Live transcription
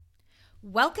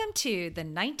Welcome to the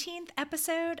 19th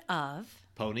episode of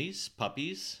Ponies,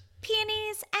 Puppies,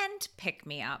 Peonies and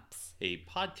Pick-Me-Ups, a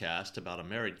podcast about a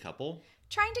married couple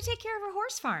trying to take care of a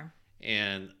horse farm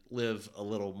and live a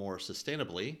little more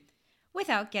sustainably.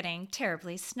 without getting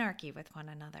terribly snarky with one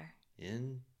another.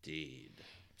 Indeed.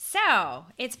 So,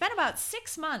 it's been about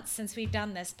 6 months since we've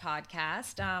done this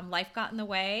podcast. Life got in the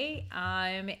way,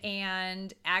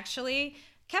 and actually,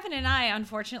 Kevin and I,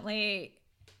 unfortunately,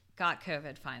 got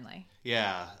COVID finally.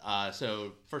 Yeah.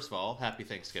 So first of all, happy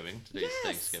Thanksgiving. Today's Yes.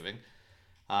 Thanksgiving.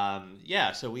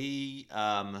 So we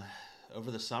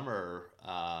over the summer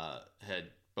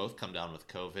had both come down with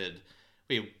COVID.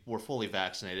 We were fully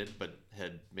vaccinated, but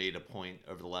had made a point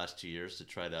over the last 2 years to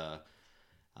try to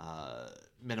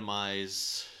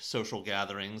minimize social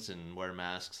gatherings and wear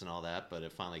masks and all that. But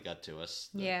it finally got to us.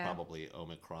 Yeah. Probably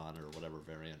Omicron or whatever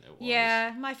variant it was.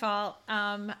 Yeah, my fault.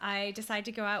 I decided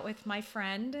to go out with my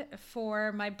friend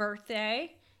for my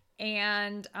birthday.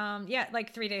 And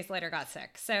like 3 days later got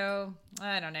sick. So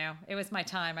I don't know. It was my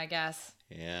time, I guess.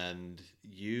 And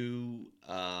you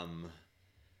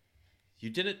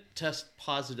didn't test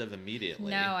positive immediately.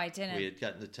 No, I didn't. We had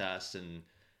gotten the test, and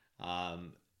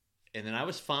then I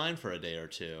was fine for a day or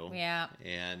two. Yeah.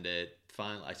 And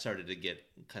I started to get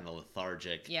kind of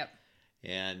lethargic. Yep.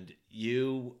 And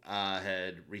you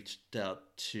had reached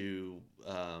out to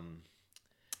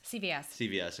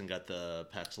CVS. and got the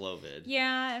Paxlovid.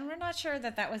 Yeah, and we're not sure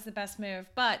that was the best move.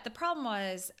 But the problem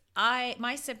was,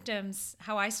 my symptoms,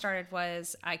 how I started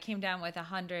was I came down with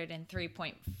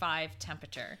 103.5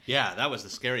 temperature. Yeah, that was the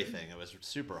scary thing. It was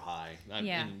super high.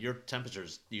 Yeah. And your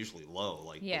temperature's usually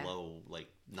low, below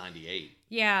 98.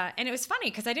 Yeah, and it was funny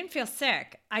because I didn't feel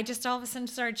sick. I just all of a sudden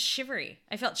started shivery.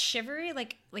 I felt shivery,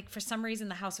 like for some reason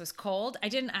the house was cold. I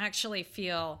didn't actually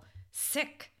feel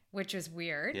sick, which was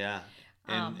weird. Yeah.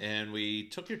 And we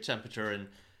took your temperature, and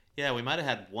yeah, we might have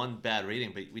had one bad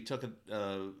reading, but we took it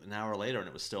an hour later, and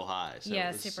it was still high. So Yeah,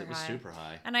 it was super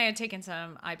high. And I had taken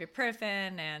some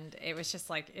ibuprofen, and it was just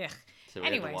like, ugh. So we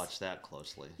had to watch that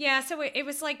closely. Yeah, so it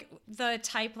was like the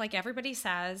type, like everybody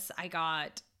says, I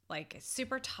got like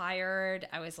super tired.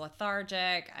 I was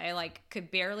lethargic. I like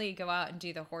could barely go out and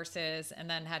do the horses, and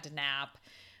then had to nap.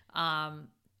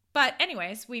 But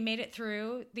anyways, we made it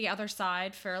through the other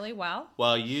side fairly well.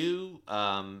 Well, you,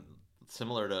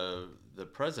 similar to the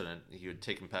president, you had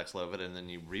taken Paxlovid and then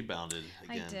you rebounded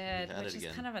again. I did, which is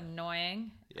kind of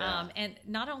annoying. Yeah. And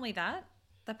not only that,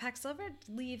 the Paxlovid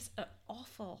leaves an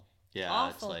awful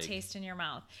taste in your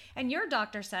mouth. And your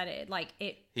doctor said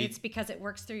it's because it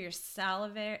works through your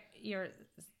salivary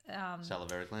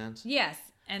glands? Yes.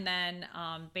 And then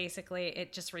basically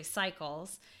it just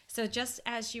recycles. So just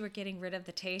as you were getting rid of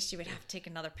the taste, you would have to take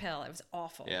another pill. It was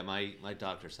awful. Yeah, my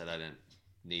doctor said I didn't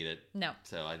need it. No.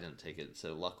 So I didn't take it.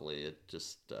 So luckily it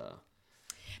just...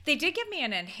 They did give me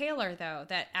an inhaler, though,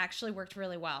 that actually worked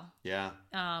really well. Yeah.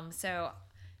 So,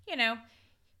 you know.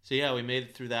 So yeah, we made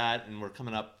it through that, and we're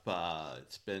coming up.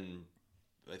 It's been,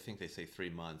 I think they say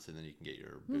 3 months, and then you can get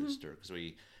your booster, because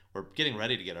we're getting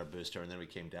ready to get our booster, and then we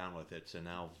came down with it. So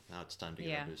now it's time to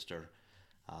get our booster.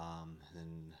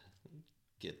 And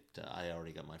I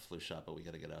already got my flu shot, but we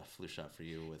got to get a flu shot for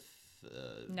you with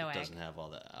no that egg. doesn't have all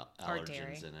the Or allergens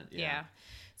dairy. in it. Yeah.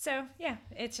 So yeah,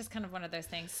 it's just kind of one of those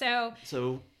things. So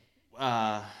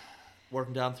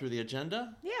working down through the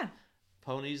agenda. Yeah.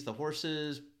 Ponies, the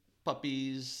horses,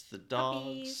 puppies, the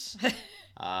dogs,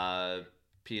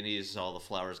 peonies, all the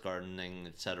flowers, gardening,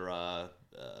 etc.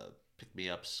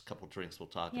 Pick-me-ups, couple drinks we'll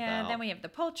talk about. Yeah, then we have the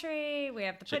poultry, we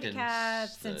have the Chickens, kitty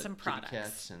cats, and the some kitty products.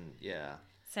 Cats and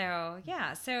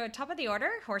So top of the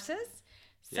order, horses.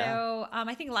 So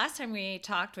I think last time we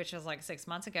talked, which was like 6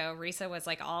 months ago, Risa was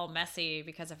like all messy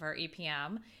because of her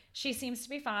EPM. She seems to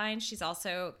be fine. She's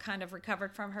also kind of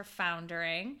recovered from her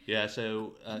foundering. Yeah,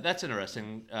 so that's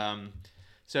interesting.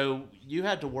 So you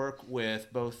had to work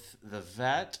with both the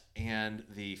vet and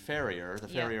the farrier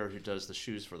who does the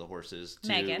shoes for the horses.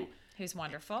 Megan, who's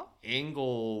wonderful.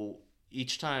 Angle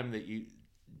each time that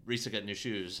Risa got new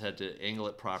shoes, had to angle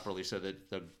it properly so that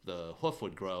the hoof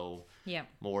would grow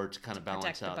more to kind of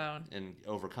balance out bone. And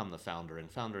overcome the foundering.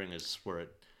 Foundering is where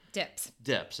it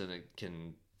dips and it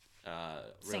can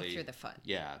sink through the foot.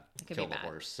 Yeah, kill the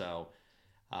horse. So,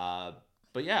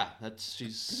 but yeah,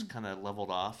 she's kind of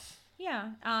leveled off.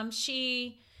 Yeah,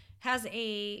 she has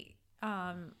a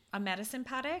medicine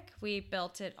paddock. We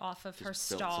built it off of her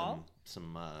stall.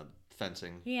 Some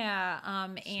fencing. Yeah,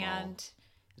 and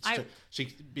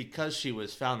because she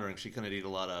was foundering, she couldn't eat a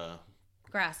lot of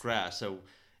grass. So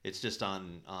it's just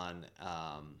on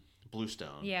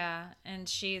bluestone. Yeah, and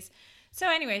she's So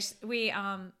anyways,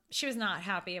 she was not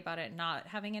happy about it not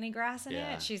having any grass in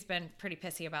Yeah. it. She's been pretty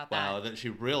pissy about that. Wow, that she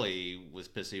really was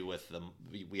pissy with them.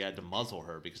 We had to muzzle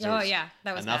her because there Oh, was yeah,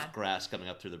 that was enough bad. grass coming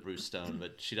up through the Bruce Stone,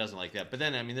 but she doesn't like that. But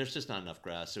then, I mean, there's just not enough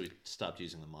grass, so we stopped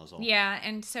using the muzzle. Yeah,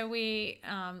 and so we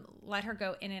let her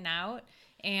go in and out,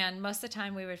 and most of the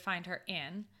time we would find her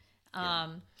in.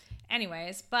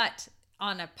 Anyways, but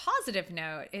on a positive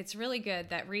note, it's really good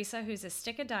that Risa, who's a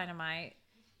stick of dynamite,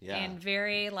 Yeah. and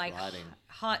very like Riding.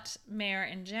 hot mare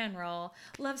in general,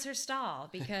 loves her stall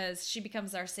because she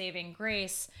becomes our saving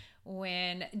grace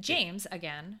when James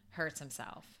again hurts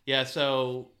himself. Yeah,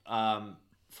 so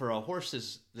for a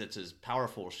horse that's as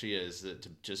powerful as she is, that to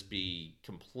just be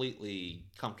completely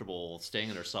comfortable staying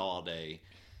in her stall all day,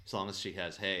 as long as she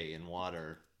has hay and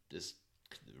water, is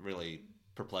really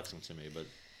perplexing to me. But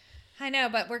I know,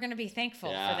 but we're going to be thankful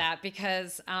Yeah. for that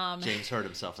because James hurt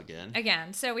himself again.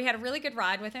 again, so we had a really good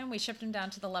ride with him. We shipped him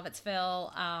down to the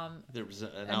Lovettsville. There was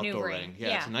an a new outdoor ring. ring. Yeah,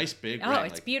 Yeah. it's a nice big Oh,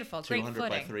 ring. it's beautiful. It's great 200 by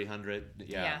footing. 300.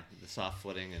 Yeah. The soft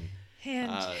footing.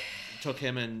 And Took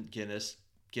him and Guinness.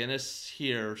 Guinness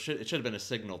here, it should have been a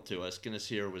signal to us. Guinness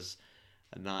here was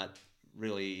not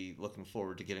really looking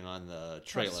forward to getting on the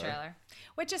trailer.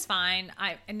 Which is fine.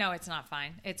 No, it's not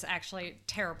fine. It's actually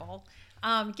terrible.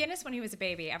 Guinness, when he was a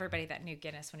baby, everybody that knew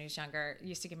Guinness when he was younger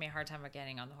used to give me a hard time about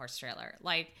getting on the horse trailer.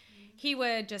 Like, he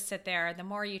would just sit there. The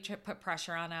more you put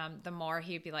pressure on him, the more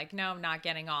he'd be like, no, I'm not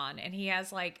getting on. And he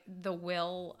has, like, the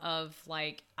will of,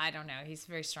 like, I don't know. He's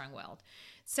very strong-willed.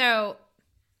 So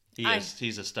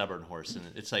He's a stubborn horse. And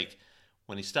it's like,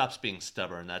 when he stops being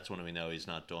stubborn, that's when we know he's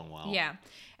not doing well. yeah.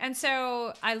 And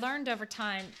so I learned over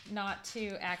time not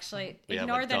to actually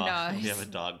ignore the noise. We have a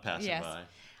dog passing Yes. by.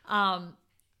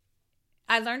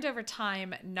 I learned over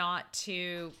time not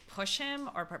to push him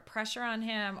or put pressure on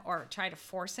him or try to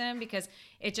force him because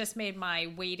it just made my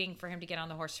waiting for him to get on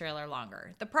the horse trailer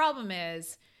longer. The problem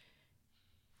is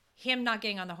him not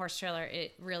getting on the horse trailer,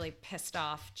 it really pissed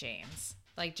off James.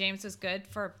 Like, James was good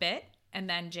for a bit, and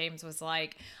then James was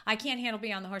like, I can't handle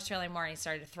being on the horse trailer anymore, and he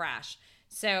started to thrash.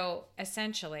 So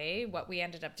essentially what we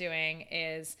ended up doing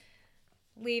is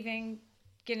leaving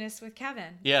Guinness with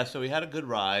Kevin. Yeah, so we had a good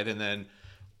ride, and then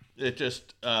it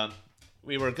just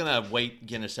we were gonna wait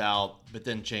Guinness out, but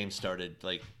then James started,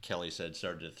 like Kelly said,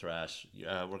 started to thrash.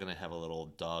 We're gonna have a little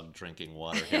dog drinking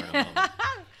water here in a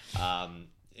moment.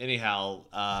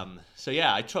 So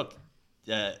yeah, I took.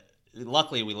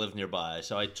 Luckily, we lived nearby,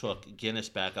 so I took Guinness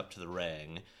back up to the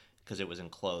ring because it was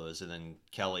enclosed, and then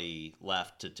Kelly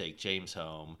left to take James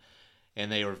home. And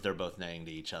they're both neighing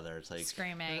to each other. It's like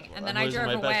Screaming. "I'm And then I losing drove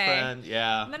my away. best friend."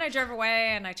 Yeah. And then I drove away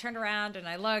and I turned around and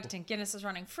I looked and Guinness was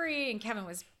running free and Kevin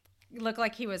looked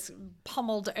like he was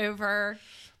pummeled over.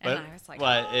 And I was like,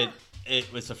 "Ah."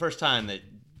 It was the first time that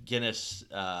Guinness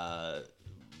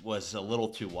was a little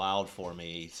too wild for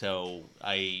me, so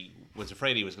I was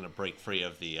afraid he was going to break free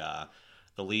of the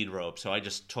lead rope. So I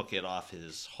just took it off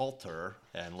his halter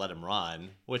and let him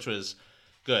run, which was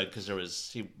good because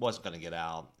he wasn't going to get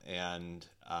out. And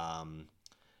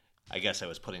I guess I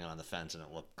was putting it on the fence, and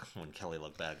when Kelly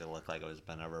looked back, it looked like it was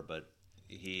bent over. But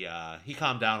he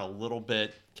calmed down a little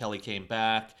bit. Kelly came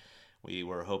back. We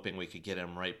were hoping we could get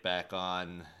him right back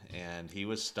on, and he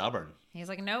was stubborn. He's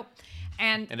like, nope.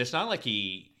 And it's not like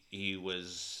he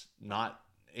was not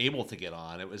able to get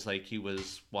on. It was like he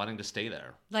was wanting to stay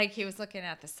there. like he was looking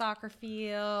at the soccer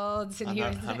fields and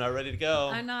I'm not ready to go.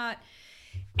 I'm not.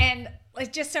 And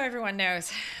like, just so everyone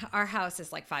knows, our house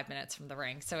is like 5 minutes from the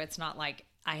ring. So it's not like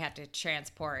I had to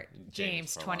transport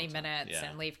James for a 20 long time. minutes Yeah.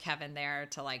 and leave Kevin there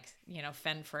to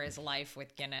fend for his life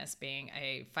with Guinness being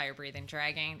a fire breathing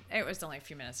dragon. It was only a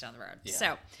few minutes down the road. Yeah.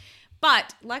 So,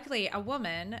 but luckily a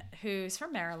woman who's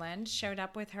from Maryland showed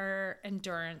up with her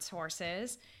endurance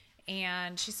horses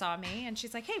and she saw me and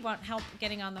she's like, hey, want help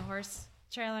getting on the horse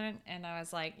trailer? And I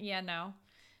was like, yeah, no.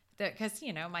 Because,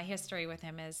 my history with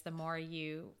him is the more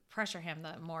you pressure him,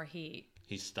 the more he's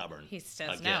stubborn. He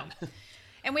says again. no.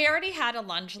 And we already had a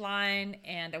lunge line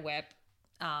and a whip,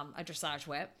 a dressage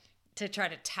whip, to try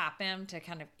to tap him, to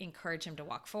kind of encourage him to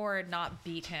walk forward, not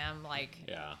beat him like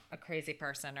a crazy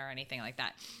person or anything like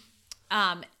that.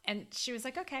 And she was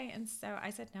like, okay. And so I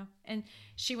said no. And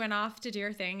she went off to do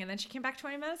her thing. And then she came back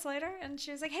 20 minutes later and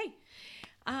she was like, hey,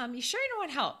 you sure you don't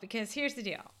want help? Because here's the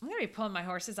deal. I'm going to be pulling my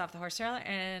horses off the horse trailer.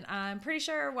 And I'm pretty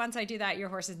sure once I do that, your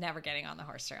horse is never getting on the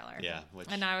horse trailer. Yeah. Which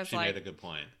and I was she made a good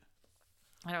point.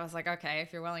 And I was like, okay,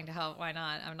 if you're willing to help, why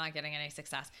not? I'm not getting any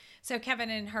success. So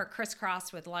Kevin and her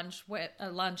crisscrossed with lunge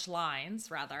lines,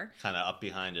 rather. Kind of up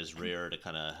behind his rear to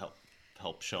kind of help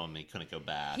help show him he couldn't go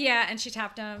back. Yeah, and she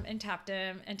tapped him and tapped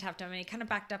him and tapped him, and he kind of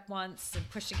backed up once and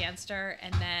pushed against her,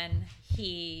 and then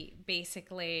he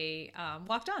basically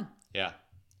walked on. Yeah.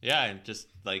 Yeah, and just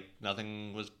like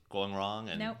nothing was going wrong,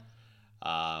 and Nope.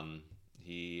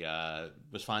 He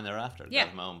was fine thereafter. Yeah.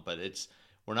 Got him home, but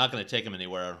we're not going to take him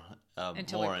anywhere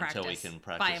until more we until we can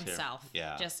practice by himself. Here.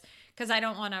 Yeah. Just because I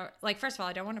don't want to, like, first of all,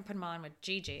 I don't want to put him on with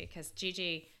Gigi, because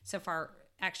Gigi so far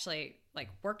actually like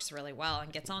works really well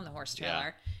and gets on the horse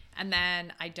trailer. And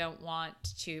then I don't want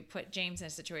to put James in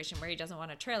a situation where he doesn't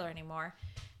want a trailer anymore.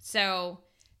 So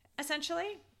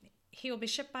essentially, he will be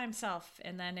shipped by himself.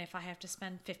 And then if I have to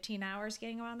spend 15 hours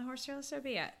getting him on the horse trailer, so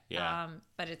be it. Yeah.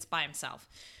 But it's by himself.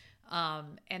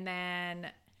 And then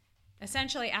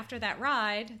essentially after that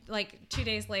ride, like 2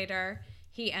 days later,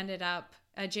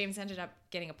 James ended up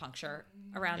getting a puncture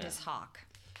around his hock.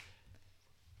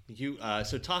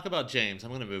 So talk about James. I'm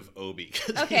going to move Obi.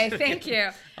 Okay, thank you.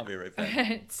 I'll be right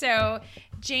back. So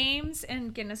James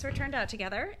and Guinness were turned out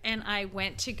together, and I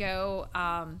went to go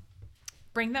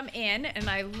bring them in, and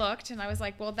I looked, and I was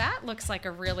like, well, that looks like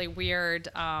a really weird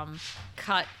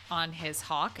cut on his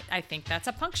hock. I think that's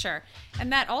a puncture.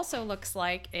 And that also looks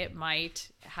like it might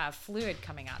have fluid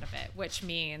coming out of it, which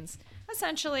means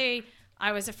essentially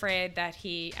I was afraid that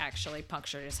he actually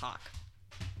punctured his hock.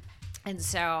 And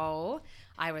so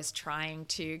I was trying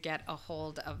to get a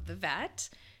hold of the vet.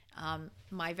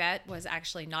 My vet was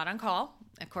actually not on call.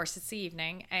 Of course, it's the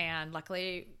evening, and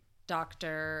luckily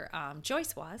Dr.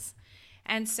 Joyce was.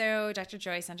 And so Dr.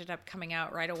 Joyce ended up coming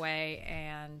out right away.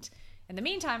 And in the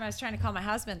meantime, I was trying to call my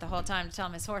husband the whole time to tell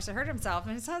him his horse had hurt himself.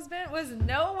 And his husband was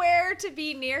nowhere to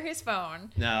be near his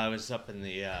phone. No, I was up in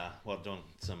the, doing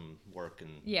some work.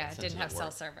 And didn't have cell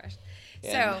service.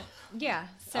 And,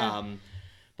 So.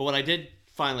 But when I did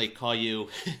finally call you,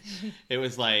 it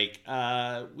was like,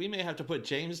 we may have to put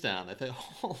James down. I thought,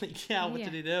 holy cow, what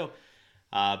did he do?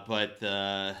 But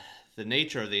the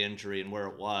nature of the injury and where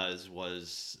it was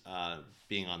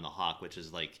being on the hock, which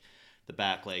is like the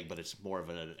back leg, but it's more of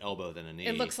an elbow than a knee.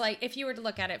 It looks like, if you were to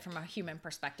look at it from a human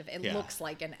perspective, it looks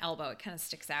like an elbow. It kind of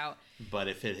sticks out. But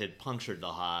if it had punctured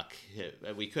the hock,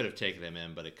 we could have taken him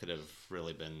in, but it could have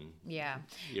really been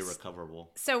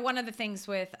irrecoverable. So one of the things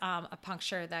with a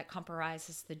puncture that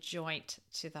compromises the joint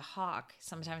to the hock,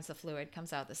 sometimes the fluid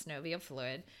comes out, the synovial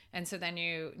fluid, and so then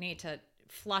you need to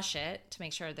flush it to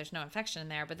make sure there's no infection in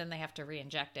there, but then they have to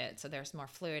re-inject it, so there's more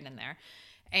fluid in there.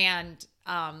 And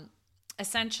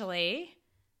essentially,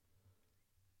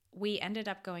 we ended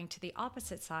up going to the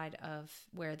opposite side of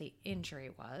where the injury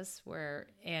was,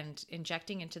 and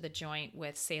injecting into the joint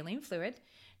with saline fluid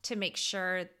to make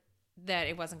sure that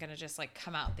it wasn't going to just like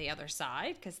come out the other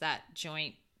side, because that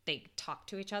joint, they talk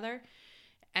to each other.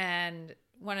 And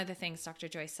one of the things Dr.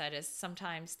 Joyce said is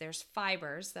sometimes there's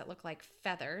fibers that look like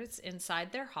feathers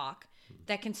inside their hock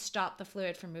that can stop the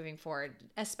fluid from moving forward,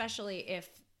 especially if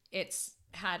it's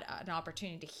had an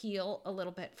opportunity to heal a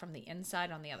little bit from the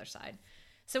inside on the other side.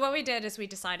 So what we did is we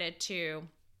decided to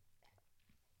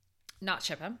not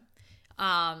ship him.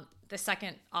 The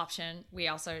second option we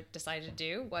also decided to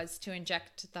do was to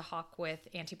inject the hock with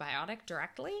antibiotic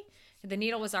directly. The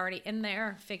needle was already in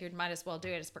there. Figured might as well do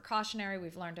it as precautionary.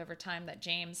 We've learned over time that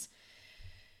James,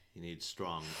 he needs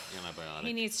strong antibiotics.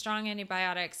 He needs strong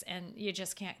antibiotics, and you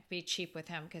just can't be cheap with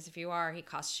him, because if you are, he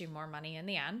costs you more money in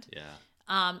the end.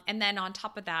 Yeah. And then on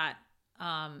top of that,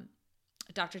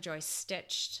 Dr. Joyce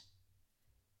stitched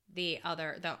the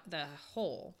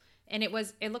hole, and it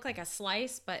looked like a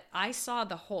slice, but I saw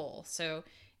the hole. So,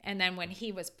 and then when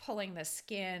he was pulling the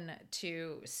skin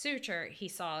to suture, he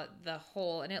saw the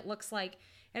hole, and it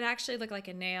actually looked like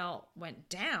a nail went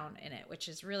down in it, which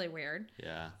is really weird.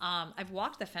 Yeah. I've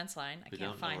walked the fence line. I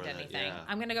can't find anything. Yeah.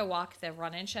 I'm going to go walk the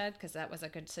run-in shed, because that was a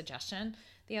good suggestion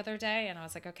the other day. And I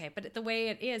was like, okay, but the way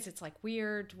it is, it's like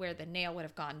weird where the nail would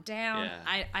have gone down. Yeah.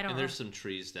 I don't know. And there's some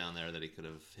trees down there that he could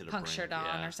have hit punctured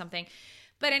on or something.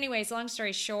 But anyways, long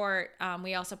story short,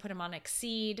 we also put him on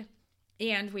Exceed,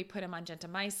 and we put him on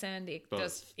gentamicin,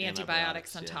 those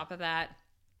antibiotics on top of that.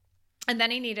 And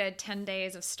then he needed 10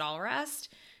 days of stall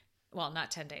rest. Well, not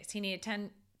 10 days. He needed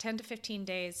 10 to 15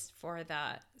 days for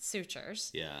the sutures.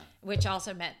 Yeah. Which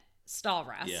also meant stall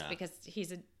rest, Yeah. because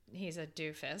he's a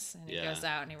doofus, and he goes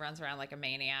out and he runs around like a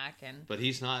maniac. But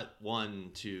he's not one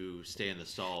to stay in the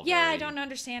stall. Yeah, I don't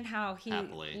understand how he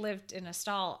happily lived in a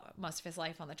stall most of his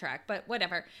life on the track, but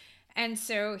whatever. And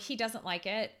so he doesn't like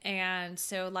it. And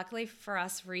so luckily for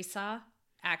us, Risa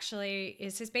actually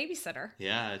is his babysitter.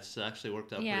 Yeah, it's actually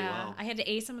worked out pretty well. I had to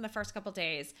ace him in the first couple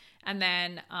days. And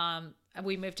then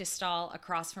We moved his stall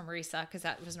across from Risa because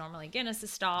that was normally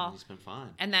Guinness's stall. He's been fine.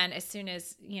 And then as soon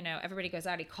as, everybody goes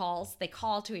out, they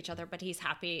call to each other, but he's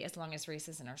happy as long as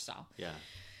Risa's in her stall. Yeah.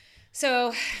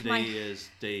 So today is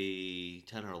day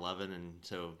 10 or 11, and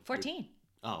so 14.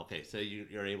 Oh, okay. So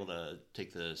you're able to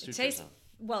take the sutures out.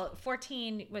 Well,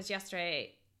 14 was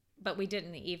yesterday, but we did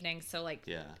in the evening. So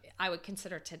I would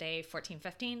consider today 14,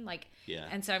 15.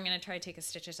 And so I'm going to try to take the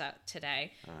stitches out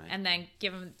today, and then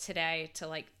give him today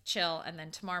to chill. And then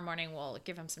tomorrow morning we'll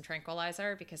give him some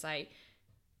tranquilizer because I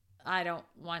don't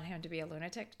want him to be a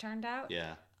lunatic turned out.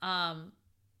 Yeah.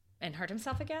 And hurt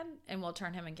himself again. And we'll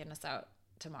turn him and Guinness out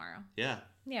tomorrow. Yeah.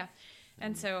 Yeah.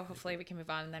 And so hopefully we can move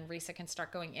on, and then Risa can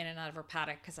start going in and out of her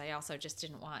paddock because I also just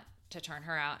didn't want to turn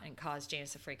her out and cause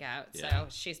James to freak out. Yeah. So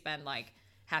she's been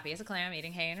happy as a clam,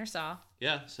 eating hay in her stall.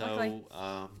 Yeah. So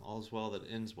all's well that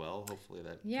ends well. Hopefully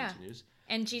that continues.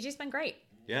 And Gigi's been great.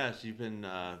 Yeah. So you've been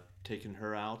taking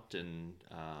her out and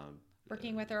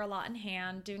working with her a lot in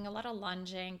hand, doing a lot of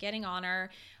lunging, getting on her.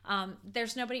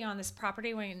 There's nobody on this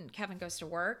property when Kevin goes to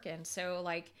work, and so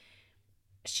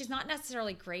she's not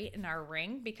necessarily great in our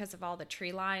ring because of all the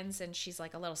tree lines, and she's a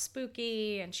little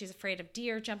spooky, and she's afraid of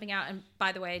deer jumping out. And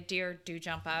by the way, deer do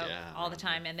jump out all the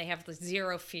time, and they have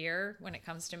zero fear when it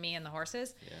comes to me and the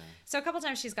horses. Yeah. So a couple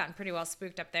times she's gotten pretty well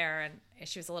spooked up there, and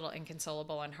she was a little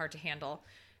inconsolable and hard to handle.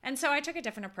 And so I took a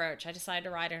different approach. I decided to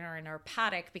ride her in her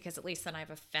paddock because at least then I have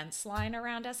a fence line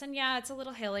around us. And yeah, it's a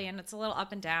little hilly and it's a little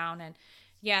up and down. And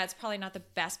yeah, it's probably not the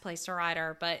best place to ride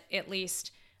her, but at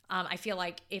least I feel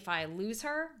like if I lose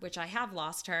her, which I have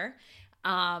lost her,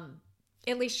 at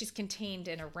least she's contained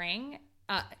in a ring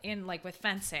with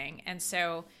fencing. And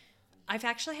so I've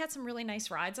actually had some really nice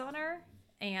rides on her,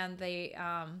 and they,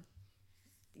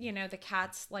 the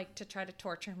cats like to try to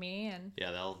torture me, and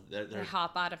they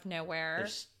hop out of nowhere.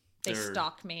 They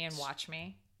stalk me and watch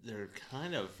me. They're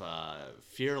kind of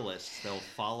fearless. They'll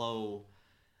follow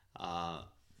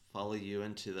you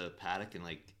into the paddock and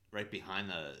right behind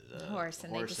the horse,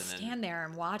 and they just stand there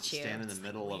and watch you. Stand in the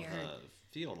middle of the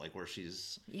field, where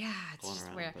she's it's going just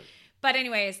around. Weird. But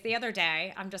anyways, the other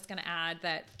day, I'm just going to add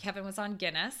that Kevin was on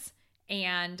Guinness,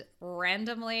 and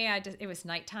randomly, it was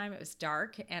nighttime, it was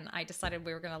dark, and I decided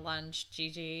we were going to lunge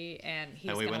Gigi, and he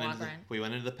was going to walk around. We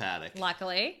went into the paddock.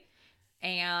 Luckily,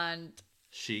 and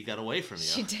she got away from you.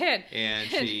 She did. And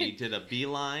she did a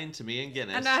beeline to me and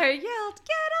Guinness. And I yelled,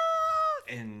 "Get off!"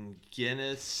 And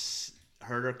Guinness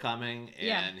heard her coming,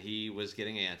 and he was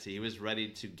getting antsy. He was ready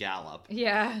to gallop.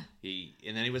 Yeah.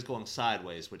 And then he was going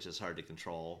sideways, which is hard to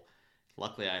control.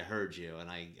 Luckily, I heard you, and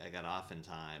I got off in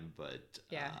time. But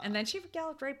and then she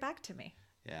galloped right back to me.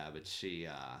 Yeah, but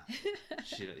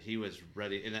he was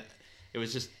ready, and it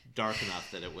was just dark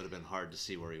enough that it would have been hard to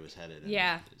see where he was headed.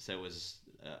 Yeah. So it was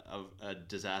a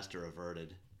disaster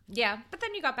averted. Yeah, but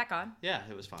then you got back on. Yeah,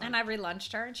 it was fine. And I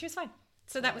relunged her, and she was fine.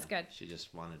 So that was good. She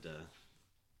just wanted to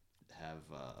have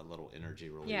a little energy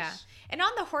release. Yeah. And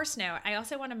on the horse note, I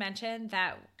also want to mention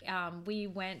that we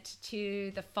went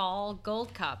to the Fall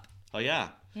Gold Cup. Oh, yeah.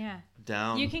 Yeah.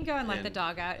 Down. You can go and let the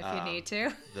dog out if you need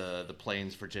to. The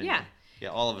Plains, Virginia. Yeah. Yeah,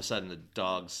 all of a sudden the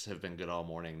dogs have been good all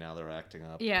morning. Now they're acting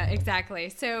up. Yeah, exactly.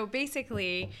 So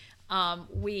basically,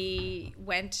 we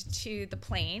went to the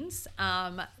Plains.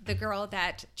 The girl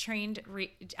that trained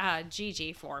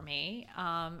Gigi for me,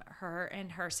 her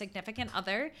and her significant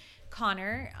other,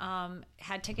 Connor,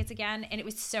 had tickets again, and it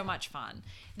was so much fun.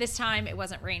 This time it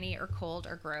wasn't rainy or cold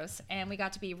or gross, and we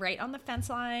got to be right on the fence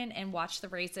line and watch the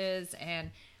races,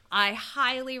 and I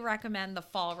highly recommend the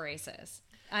fall races.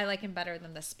 I like them better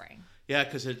than the spring. Yeah,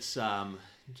 because it's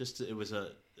it was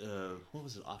what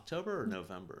was it, October or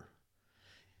November?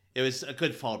 It was a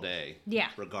good fall day. Yeah.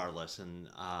 Regardless, and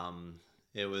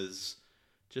it was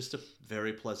just a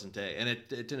very pleasant day, and it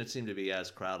didn't seem to be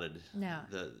as crowded. No.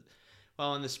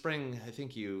 Well, in the spring, I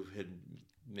think you had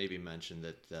maybe mentioned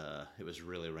that it was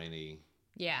really rainy.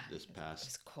 Yeah. This past. It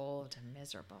was cold and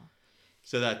miserable.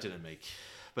 So that didn't make,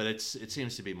 but it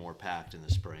seems to be more packed in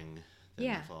the spring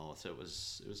than the fall. So it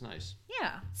was nice.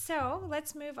 Yeah. So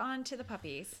let's move on to the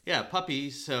puppies. Yeah,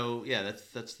 puppies. So yeah,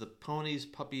 that's the ponies,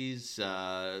 puppies.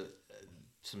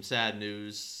 Some sad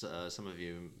news. Some of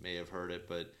you may have heard it,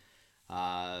 but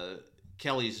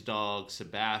Kelly's dog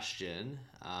Sebastian,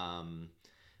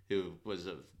 who was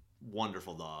a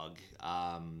wonderful dog,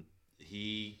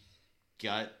 he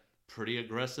got pretty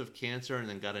aggressive cancer and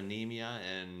then got anemia,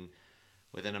 and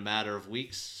within a matter of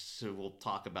weeks, so we'll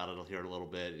talk about it here in a little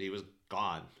bit, he was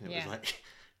gone. It was like,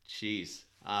 geez.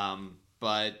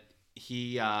 But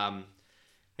he, I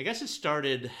guess it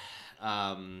started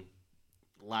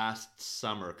last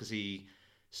summer because he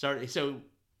started. So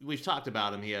we've talked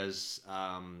about him. He has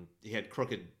he had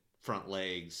crooked front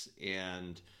legs,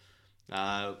 and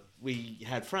we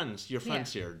had friends, your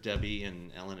friends here, Debbie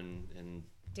and Ellen and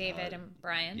David and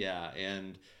Brian. Yeah,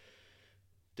 and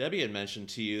Debbie had mentioned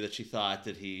to you that she thought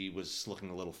that he was looking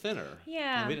a little thinner.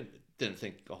 Yeah. And we didn't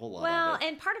think a whole lot Well, of it.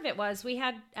 and part of it was we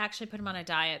had actually put him on a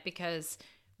diet because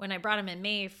when I brought him in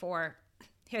May for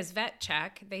his vet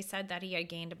check, they said that he had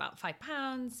gained about 5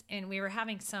 pounds, and we were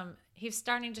having he was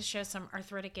starting to show some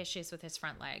arthritic issues with his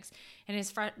front legs, and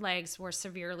his front legs were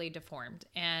severely deformed.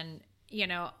 And,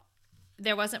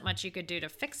 there wasn't much you could do to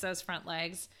fix those front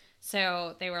legs.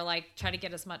 So they were like, try to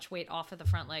get as much weight off of the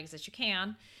front legs as you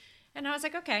can. And I was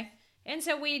like, okay. And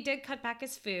so we did cut back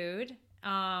his food.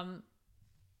 And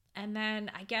then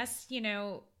I guess,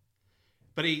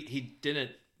 But he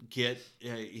didn't get,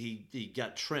 he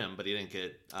got trim, but he didn't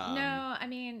get no, I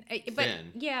mean,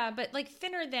 thin. but like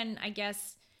thinner than I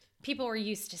guess people were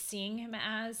used to seeing him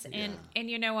as. And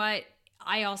you know what?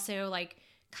 I also like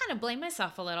kind of blame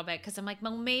myself a little bit because I'm like,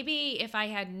 well, maybe if I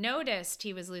had noticed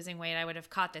he was losing weight, I would have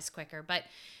caught this quicker. But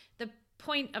the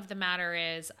point of the matter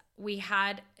is we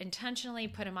had intentionally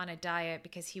put him on a diet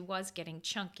because he was getting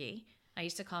chunky. I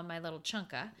used to call him my little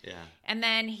chunka. Yeah. And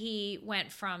then he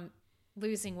went from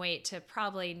losing weight to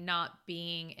probably not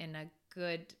being in a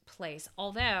good place.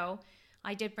 Although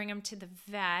I did bring him to the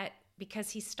vet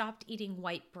because he stopped eating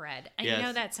white bread. I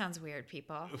know that sounds weird,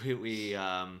 people.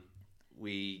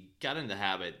 We got in the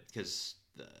habit because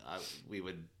we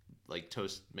would like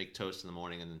make toast in the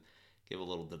morning and give a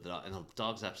little bit, and the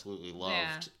dogs absolutely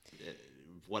loved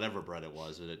whatever bread it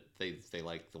was. They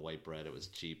liked the white bread. It was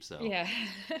cheap, so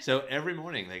so every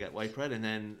morning they got white bread, and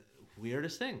then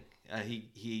weirdest thing,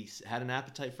 he had an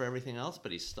appetite for everything else,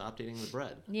 but he stopped eating the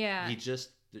bread. Yeah, he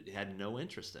just had no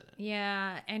interest in it.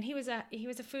 Yeah, and he was a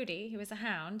foodie. He was a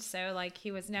hound, so like he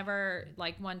was never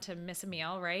like one to miss a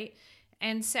meal, right?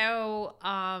 And so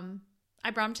I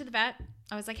brought him to the vet.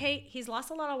 I was like, hey, he's lost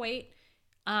a lot of weight.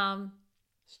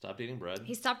 Stopped eating bread.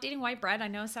 He stopped eating white bread. I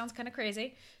know it sounds kind of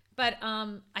crazy, but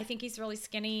I think he's really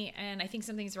skinny, and I think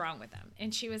something's wrong with him.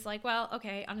 And she was like, well,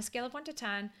 okay, on a scale of 1 to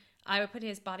 10, I would put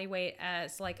his body weight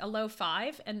as like a low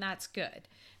 5, and that's good.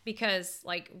 Because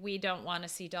like we don't want to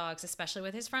see dogs, especially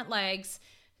with his front legs,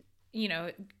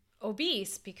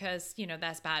 obese, because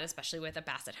that's bad, especially with a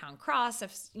Basset Hound cross.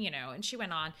 And she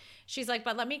went on. She's like,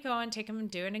 but let me go and take him and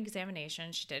do an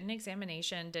examination. She did an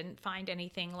examination, didn't find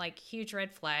anything like huge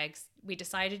red flags. We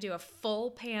decided to do a full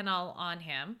panel on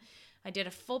him. I did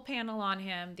a full panel on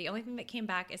him. The only thing that came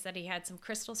back is that he had some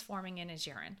crystals forming in his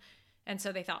urine. And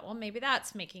so they thought, well, maybe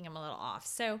that's making him a little off.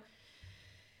 So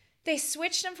they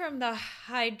switched him from the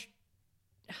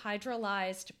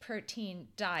hydrolyzed protein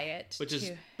diet. Which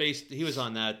is based, he was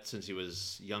on that since he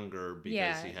was younger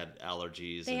because he had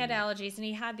allergies. They had allergies, and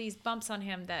he had these bumps on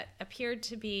him that appeared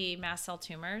to be mast cell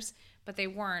tumors, but they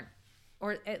weren't,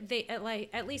 or they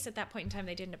at least at that point in time,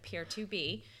 they didn't appear to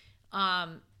be.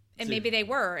 And maybe they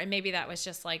were, and maybe that was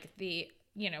just like the,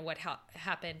 what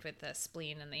happened with the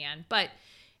spleen in the end. But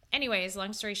anyways,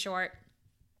 long story short,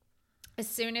 as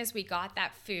soon as we got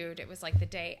that food, it was like the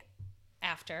day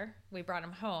after we brought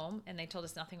him home and they told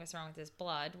us nothing was wrong with his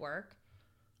blood work.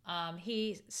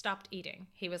 He stopped eating.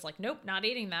 He was like, nope, not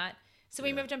eating that. So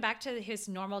we moved him back to his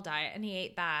normal diet, and he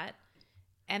ate that.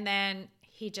 And then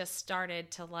he just started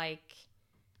to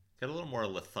get a little more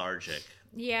lethargic.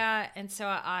 Yeah. And so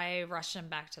I rushed him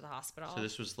back to the hospital. So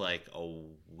this was like a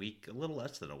week, a little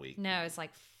less than a week. No, it was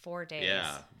like 4 days.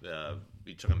 Yeah.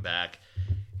 We took him back.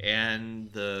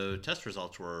 And the test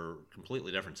results were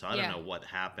completely different. So I don't know what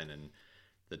happened in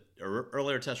the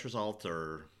earlier test result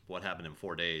or what happened in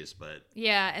 4 days. But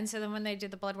yeah, and so then when they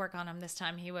did the blood work on him this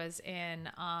time, he was in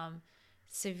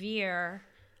severe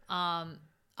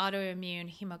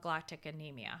autoimmune hemoglobic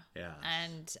anemia. Yeah.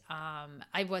 And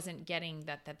I wasn't getting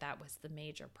that was the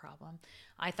major problem.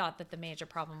 I thought that the major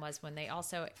problem was when they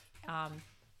also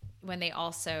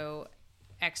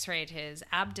x-rayed his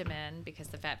abdomen, because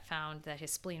the vet found that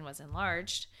his spleen was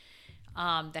enlarged,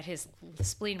 the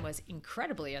spleen was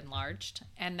incredibly enlarged.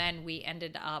 And then we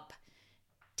ended up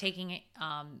taking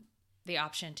the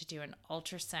option to do an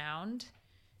ultrasound.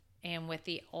 And with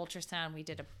the ultrasound, we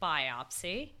did a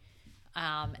biopsy.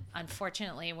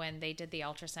 Unfortunately, when they did the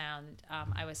ultrasound,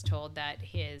 I was told that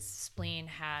his spleen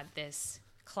had this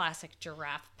classic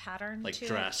giraffe pattern, like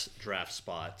giraffe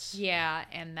spots. Yeah,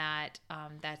 and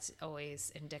that's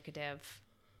always indicative,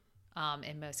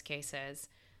 in most cases,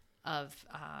 of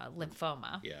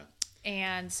lymphoma. Yeah.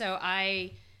 And so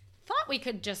I thought we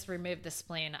could just remove the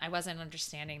spleen. I wasn't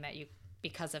understanding that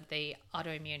because of the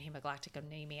autoimmune hemoglobic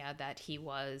anemia, that he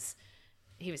was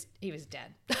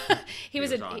dead. He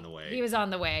was on the way. He was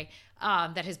on the way.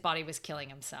 That his body was killing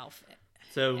himself.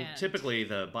 So And typically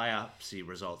the biopsy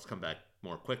results come back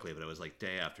more quickly, but it was like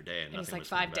day after day, and it was nothing like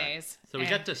coming 5 back. days. So we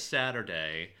And got to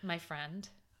Saturday, my friend,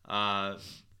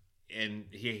 and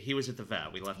he was at the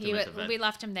vet. We left him at the vet. we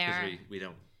left him there. Because we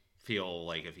don't feel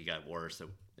like if he got worse, that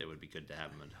it would be good to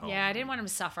have him at home. Yeah, I didn't want him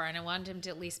to suffer, and I wanted him to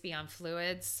at least be on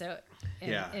fluids, so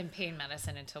in pain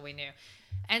medicine until we knew.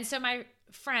 And so my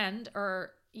friend,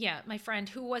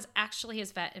 who was actually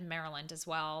his vet in Maryland as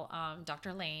well,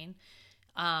 Dr. Lane,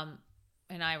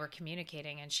 and I were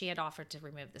communicating, and she had offered to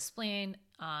remove the spleen.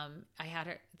 I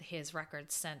had his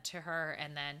records sent to her,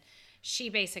 and then she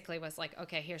basically was like,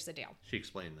 "Okay, here's the deal." She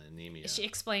explained the anemia. She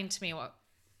explained to me what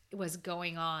was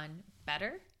going on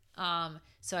better.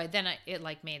 It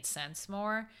like made sense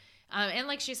more. And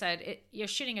like she said, you're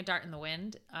shooting a dart in the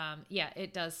wind.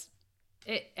 It does.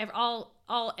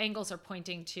 All angles are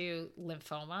pointing to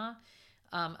lymphoma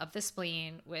of the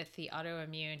spleen with the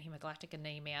autoimmune hemogalactic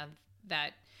anemia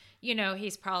that,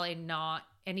 he's probably not,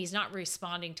 and he's not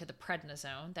responding to the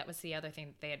prednisone. That was the other thing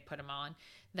that they had put him on,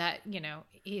 that,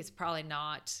 he's probably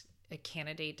not a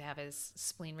candidate to have his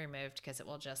spleen removed because it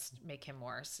will just make him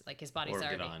worse. Like his body's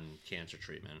already... Or get on cancer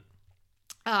treatment.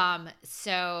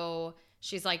 So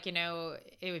she's like,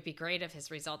 it would be great if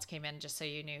his results came in just so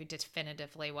you knew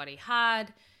definitively what he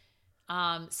had.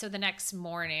 So the next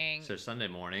morning... So Sunday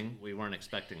morning, we weren't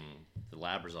expecting the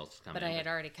lab results to come in. But I had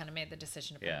already kind of made the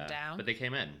decision to put him down. But they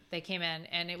came in. They came in,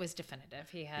 and it was definitive.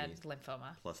 He had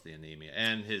lymphoma. Plus the anemia.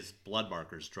 And his blood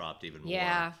markers dropped even more.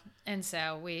 Yeah, and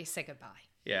so we say goodbye.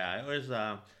 Yeah, it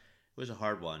was a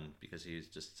hard one because he's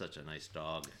just such a nice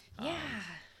dog. Yeah.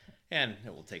 And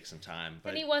it will take some time.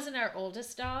 But and he wasn't our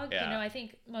oldest dog. Yeah. I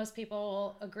think most people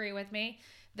will agree with me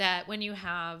that when you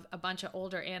have a bunch of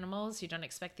older animals, you don't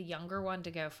expect the younger one to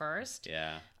go first.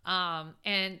 Yeah.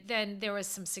 And then there was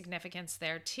some significance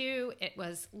there too. It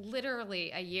was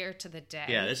literally a year to the day.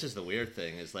 Yeah, this is the weird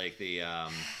thing is like the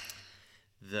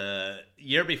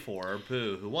year before,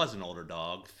 Boo, who was an older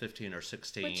dog, 15 or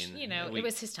 16. Which, it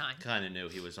was his time. Kind of knew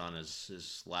he was on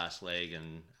his last leg,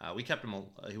 and we kept him.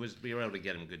 We were able to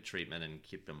get him good treatment and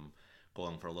keep him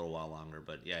going for a little while longer.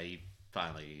 But yeah,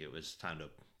 it was time to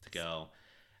go.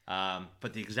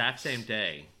 But the exact same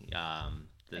day,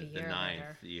 the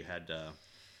 9th, you had to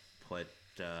put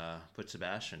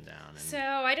Sebastian down. So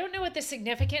I don't know what the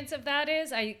significance of that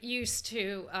is. I used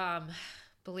to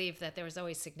believe that there was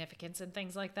always significance in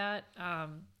things like that.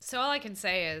 So all I can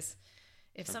say is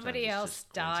if somebody else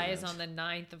dies on the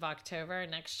 9th of October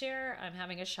next year, I'm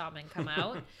having a shaman come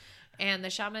out. And the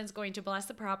shaman's going to bless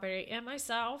the property and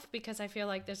myself because I feel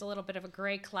like there's a little bit of a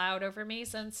gray cloud over me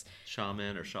since...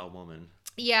 Shaman or shawwoman?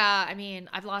 Yeah, I mean,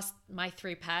 I've lost my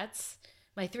 3 pets,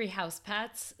 my 3 house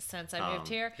pets since I moved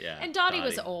here. Yeah, and Dottie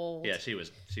was old. Yeah, she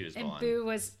was and gone. Boo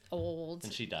was old.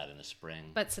 And she died in the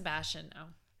spring. But Sebastian, no.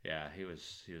 Yeah, he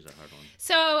was a hard one.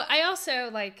 So I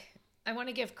also I want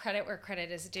to give credit where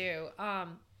credit is due.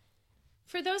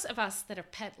 For those of us that are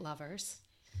pet lovers,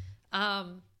 I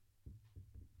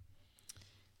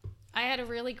had a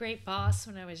really great boss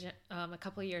when I was a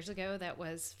couple of years ago that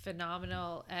was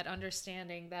phenomenal at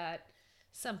understanding that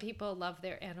some people love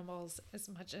their animals as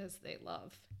much as they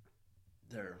love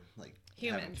their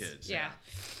humans. Having kids. Yeah.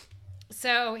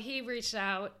 So he reached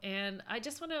out, and I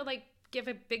just want to give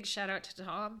a big shout out to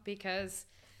Tom because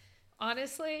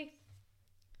honestly,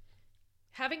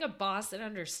 having a boss that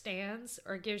understands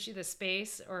or gives you the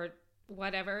space or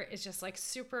whatever is just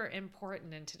super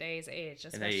important in today's age,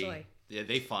 especially.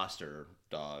 They foster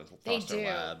dogs, they foster do.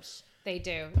 labs. They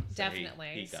do, so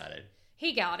definitely. He got it.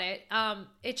 He got it.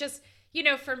 It just,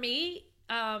 for me,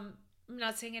 I'm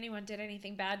not saying anyone did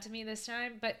anything bad to me this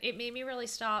time, but it made me really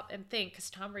stop and think because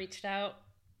Tom reached out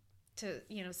to,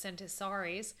 send his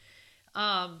sorries.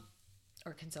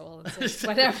 Or condolences,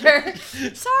 whatever.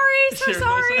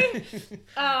 Sorry.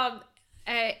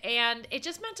 And it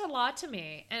just meant a lot to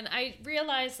me. And I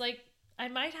realized I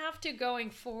might have to going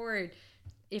forward,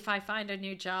 if I find a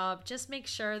new job, just make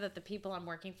sure that the people I'm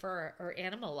working for are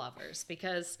animal lovers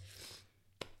because...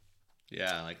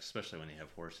 Yeah, especially when you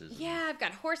have horses. Yeah, I've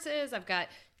got horses, I've got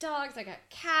dogs, I've got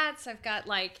cats, I've got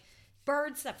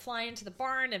birds that fly into the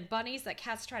barn and bunnies that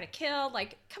cats try to kill.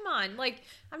 Come on.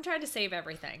 I'm trying to save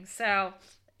everything. So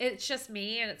it's just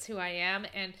me and it's who I am.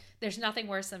 And there's nothing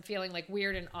worse than feeling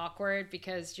weird and awkward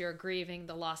because you're grieving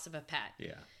the loss of a pet.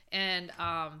 Yeah. And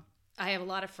I have a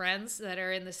lot of friends that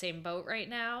are in the same boat right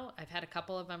now. I've had a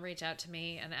couple of them reach out to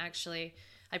me, and actually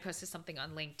I posted something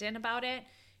on LinkedIn about it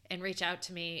and reach out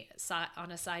to me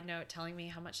on a side note telling me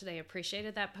how much they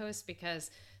appreciated that post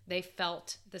because they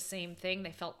felt the same thing.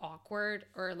 They felt awkward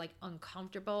or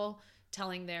uncomfortable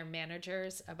telling their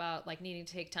managers about needing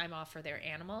to take time off for their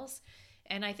animals.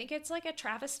 And I think it's like a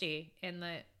travesty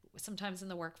sometimes in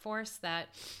the workforce that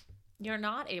you're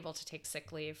not able to take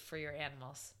sick leave for your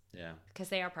animals. Yeah. Because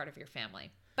they are part of your family.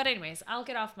 But anyways, I'll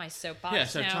get off my soapbox. Yeah,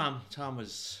 so now. Tom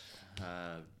was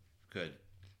good.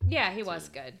 Yeah, he was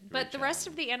good. But the job. rest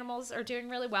of the animals are doing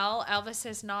really well. Elvis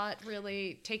has not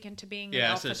really taken to being an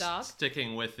alpha so dog.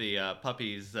 Sticking with the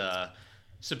puppies,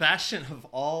 Sebastian of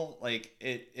all, like,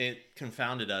 it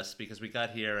confounded us because we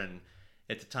got here and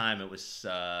at the time it was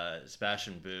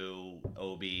Sebastian, Boo,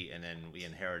 Obi, and then we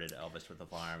inherited Elvis with the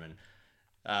farm.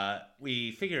 And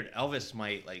we figured Elvis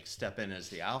might like step in as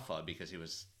the alpha because he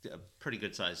was a pretty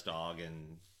good sized dog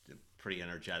and pretty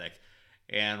energetic.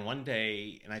 And one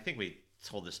day, and I think we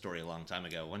told this story a long time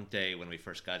ago, one day when we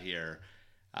first got here,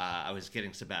 I was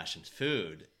getting Sebastian's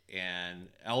food and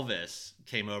Elvis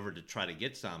came over to try to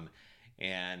get some,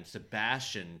 and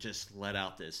Sebastian just let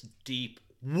out this deep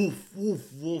woof,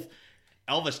 woof, woof.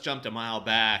 Elvis jumped a mile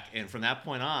back, and from that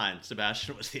point on,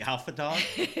 Sebastian was the alpha dog.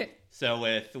 So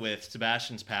with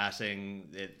Sebastian's passing,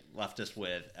 it left us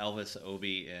with Elvis,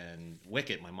 Obi, and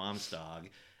Wicket, my mom's dog.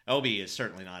 Obi is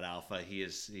certainly not alpha.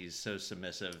 He's so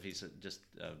submissive. He's just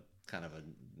a kind of a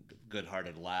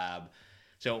good-hearted lab.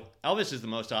 So Elvis is the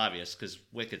most obvious because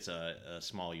Wicket's a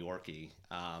small Yorkie.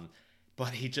 But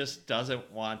he just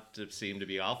doesn't want to seem to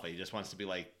be alpha. He just wants to be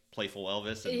like playful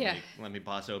Elvis and like, let me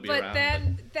boss Obi around.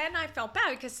 But then I felt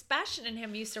bad because Sebastian and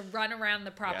him used to run around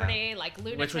the property like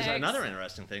lunatics. Which was another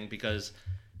interesting thing because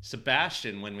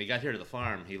Sebastian, when we got here to the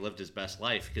farm, he lived his best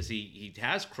life because he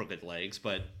has crooked legs,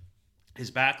 but his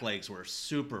back legs were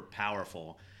super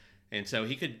powerful. And so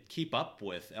he could keep up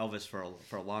with Elvis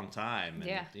for a long time.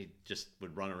 And he just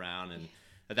would run around. And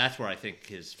that's where I think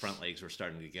his front legs were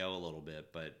starting to go a little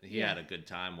bit. But he had a good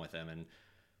time with him.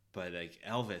 But like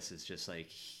Elvis is just like,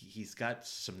 he's got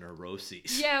some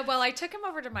neuroses. Yeah, well, I took him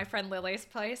over to my friend Lily's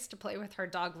place to play with her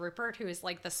dog Rupert, who is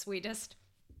like the sweetest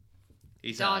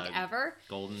dog ever.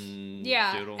 Golden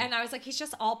doodle. And I was like, he's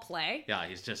just all play. Yeah,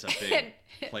 he's just a big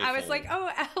playful I was like,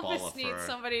 oh, Elvis needs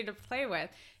somebody to play with.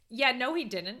 Yeah, no, he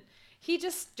didn't. He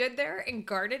just stood there and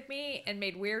guarded me and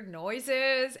made weird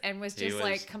noises and was just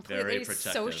like completely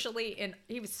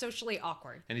he was socially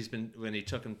awkward. And when he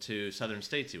took him to Southern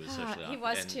States, he was socially awkward. He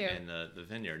was too. In the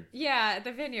vineyard. Yeah,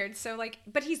 the vineyard. So like,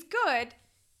 but he's good.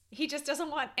 He just doesn't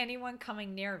want anyone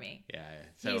coming near me. Yeah.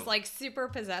 So, he's like super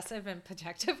possessive and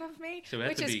protective of me,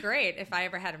 which is great if I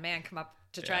ever had a man come up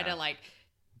to try to like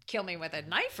kill me with a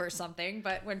knife or something.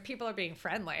 But when people are being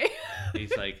friendly,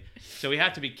 he's like, so we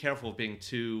have to be careful of being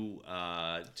too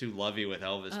lovey with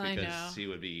Elvis because he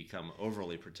would become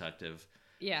overly protective.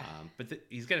 Yeah. But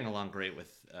he's getting along great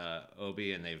with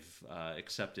Obi, and they've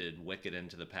accepted Wicket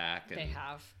into the pack. And they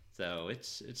have. So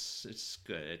it's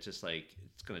good. It's just like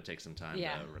it's going to take some time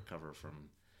to recover from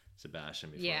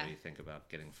Sebastian before we think about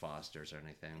getting fosters or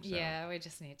anything. So. Yeah, we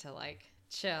just need to like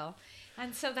chill.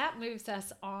 And so that moves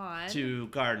us on to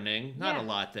gardening. Not a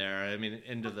lot there. I mean,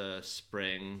 into the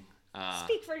spring.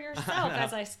 Speak for yourself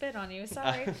as I spit on you.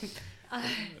 Sorry.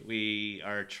 We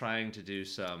are trying to do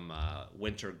some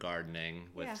winter gardening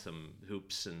with some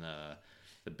hoops in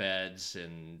the beds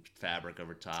and fabric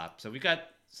over top. So we got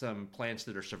some plants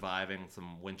that are surviving,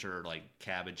 some winter like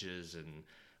cabbages and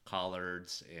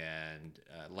collards and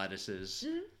lettuces.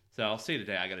 Mm-hmm. So I'll see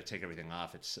today. I got to take everything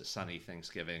off. It's a sunny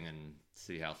Thanksgiving and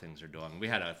see how things are doing. We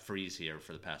had a freeze here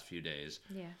for the past few days.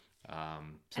 Yeah.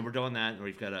 So we're doing that, and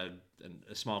we've got a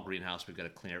small greenhouse we've got to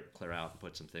clear out and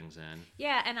put some things in.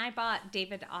 Yeah, and I bought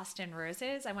David Austin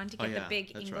roses. I wanted to get the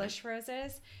big English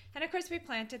roses. And of course we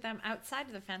planted them outside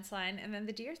of the fence line, and then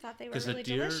the deer thought they were really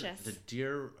delicious. The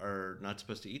deer are not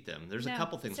supposed to eat them. There's a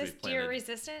couple things we've planted. Deer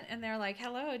resistant, and they're like,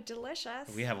 hello,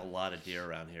 delicious. We have a lot of deer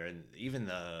around here, and even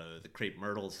the crepe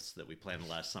myrtles that we planted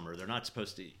last summer, they're not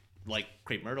supposed to like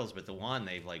crepe myrtles, but the one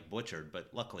they've like butchered, but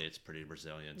luckily it's pretty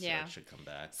resilient, so it should come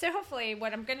back. So hopefully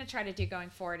what I'm going to try to do going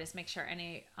forward is make sure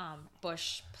any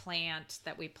bush plant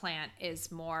that we plant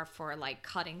is more for like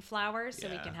cutting flowers, so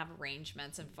we can have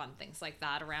arrangements and fun things like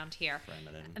that around here.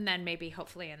 And then maybe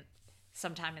hopefully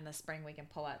sometime in the spring we can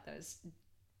pull out those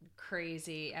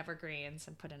crazy evergreens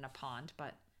and put in a pond,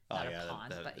 but not a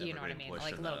pond, but you know what I mean,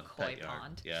 like a little koi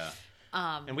pond. Yeah.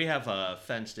 And we have a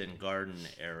fenced-in garden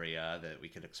area that we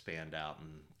could expand out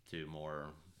and do more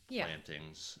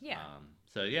plantings.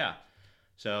 Yeah.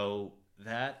 So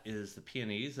that is the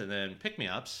peonies, and then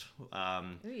pick-me-ups.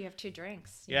 Ooh, you have 2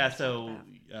 drinks. So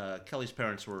Kelly's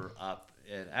parents were up,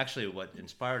 and actually what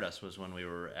inspired us was when we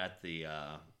were at the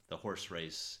horse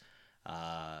race.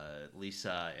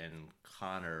 Lisa and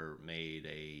Connor made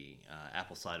a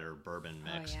apple cider bourbon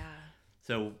mix. Oh, yeah.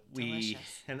 So Delicious.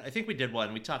 and I think we did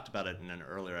one. We talked about it in an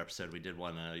earlier episode. We did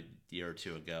one a year or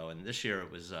two ago, and this year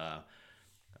it was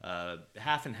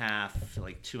half and half,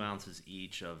 like 2 ounces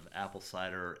each of apple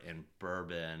cider and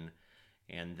bourbon,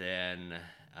 and then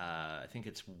I think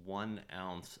it's 1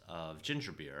 ounce of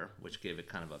ginger beer, which gave it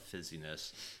kind of a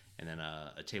fizziness, and then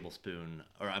a teaspoon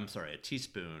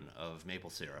of maple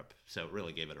syrup. So it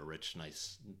really gave it a rich,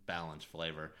 nice, balanced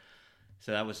flavor.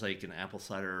 So that was like an apple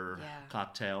cider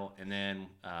cocktail. And then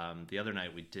the other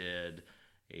night we did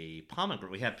a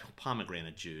pomegranate. We had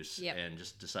pomegranate juice and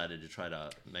just decided to try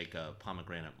to make a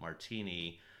pomegranate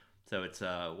martini. So it's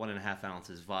 1.5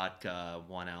 ounces vodka,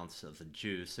 1 ounce of the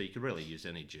juice. So you could really use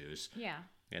any juice. Yeah.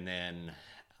 And then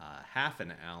half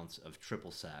an ounce of triple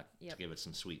sec to give it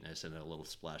some sweetness and a little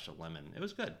splash of lemon. It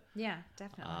was good. Yeah,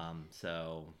 definitely.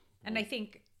 And I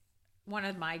think one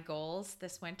of my goals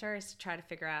this winter is to try to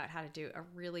figure out how to do a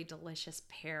really delicious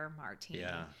pear martini.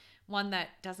 Yeah. One that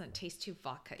doesn't taste too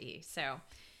vodka-y. So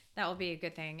that will be a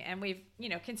good thing. And we've,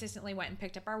 consistently went and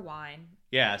picked up our wine.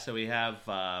 Yeah, so we have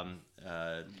a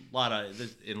lot of,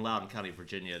 in Loudoun County,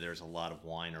 Virginia, there's a lot of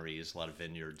wineries, a lot of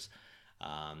vineyards.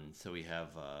 So we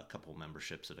have a couple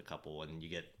memberships at a couple, and you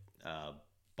get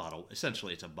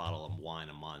essentially it's a bottle of wine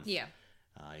a month. Yeah.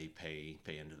 You pay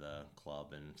into the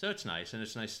club, and so it's nice, and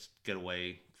it's nice to get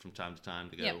away from time to time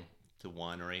to go to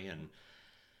winery and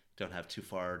don't have too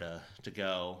far to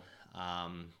go.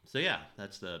 So yeah,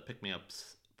 that's the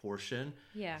pick-me-ups portion.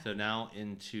 Yeah. So now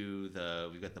into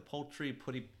we've got the poultry,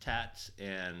 putty tats,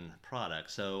 and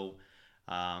products. So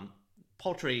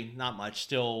poultry, not much.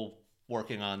 Still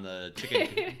working on the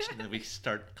chicken. We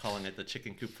start calling it the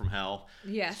chicken coop from hell.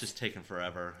 Yes. It's just taking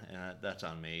forever, and that's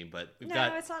on me. But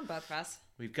it's on both of us.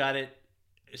 We've got it.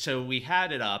 So we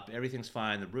had it up. Everything's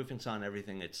fine. The roofing's on.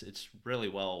 Everything. It's really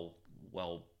well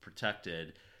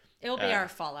protected. It'll be our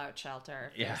fallout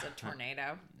shelter if there's a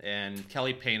tornado. And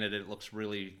Kelly painted it. It looks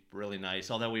really, really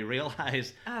nice. Although we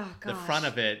realize the gosh. front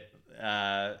of it,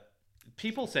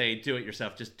 people say do it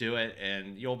yourself. Just do it,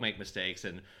 and you'll make mistakes.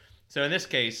 And so in this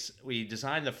case, we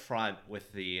designed the front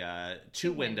with the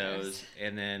two windows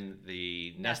and then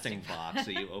the nesting box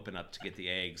that you open up to get the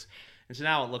eggs. And so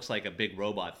now it looks like a big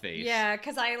robot face. Yeah,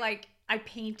 because I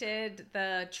painted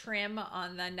the trim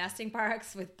on the nesting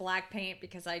box with black paint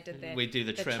because I did We do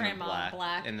the trim in black. on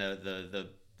black. And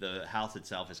the house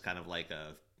itself is kind of like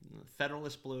a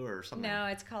Federalist blue or something. No,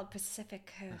 it's called Pacific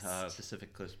Coast.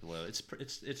 Pacific Coast blue.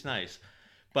 It's nice.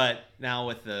 But now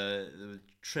with the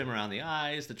trim around the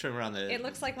eyes, the trim around the... It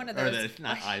looks like one of those...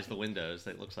 not eyes, the windows.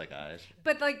 It looks like eyes.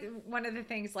 But like one of the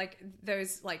things, like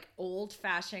those like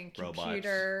old-fashioned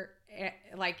computer...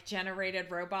 like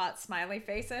generated robot smiley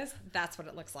faces. That's what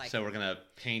it looks like. So we're gonna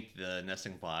paint the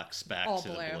nesting box back all to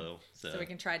blue. The blue. So we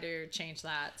can try to change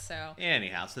that. So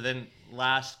anyhow, so then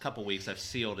last couple weeks I've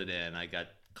sealed it in. I got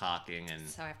caulking and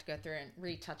so I have to go through and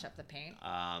retouch up the paint.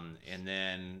 And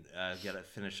then got to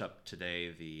finish up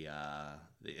today the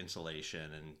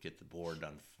insulation and get the board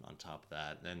on top of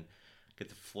that. And then get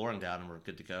the flooring down and we're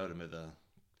good to go to move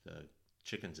the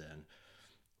chickens in.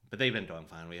 But they've been doing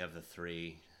fine. We have the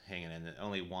 3 hanging in.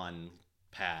 Only one,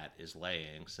 Pat, is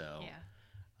laying. So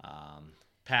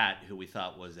Pat, who we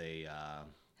thought was a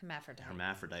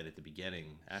hermaphrodite at the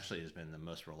beginning, actually has been the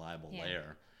most reliable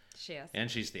layer. She is, and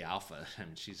she's the alpha. I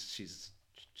mean, she's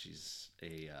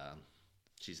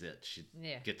it. She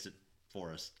gets it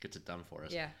for us, gets it done for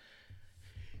us. Yeah.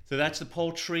 So that's the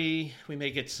poultry. We may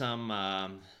get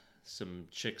some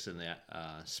chicks in the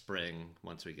spring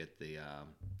once we get the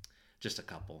just a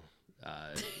couple.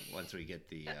 Once we get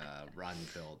the run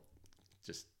built,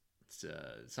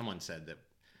 someone said that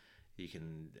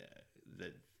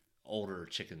that older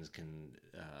chickens can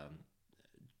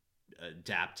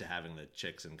adapt to having the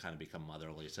chicks and kind of become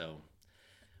motherly. So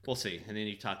we'll see. And then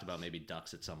you talked about maybe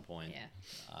ducks at some point. Yeah.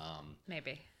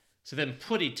 Maybe. So then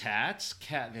putty tats,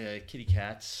 the kitty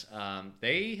cats,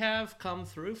 they have come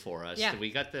through for us. Yeah. So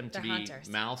we got them to They're be hunters.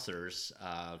 mousers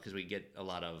because we get a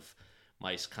lot of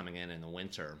mice coming in the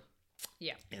winter.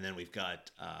 Yeah. And then we've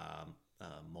got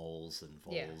moles and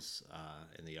voles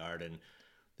in the yard, and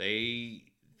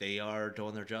they are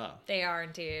doing their job. They are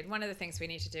indeed. One of the things we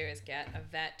need to do is get a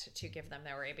vet to give them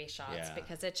their rabies shots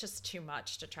because it's just too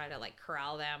much to try to like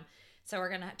corral them. So we're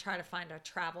going to try to find a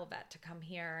travel vet to come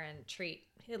here and treat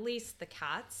at least the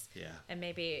cats. Yeah. And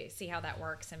maybe see how that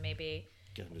works and maybe...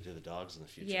 Get them to do the dogs in the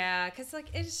future. Yeah, because like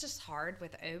it's just hard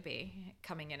with Obi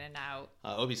coming in and out.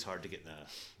 Obi's hard to get in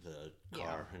the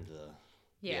car into the...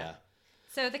 Yeah.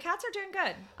 So the cats are doing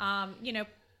good.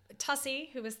 Tussie,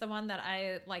 who was the one that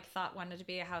I thought wanted to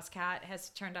be a house cat, has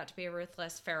turned out to be a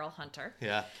ruthless feral hunter.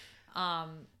 Yeah.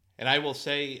 And I will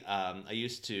say, I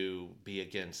used to be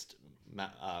against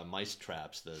mice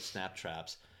traps, the snap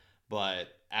traps, but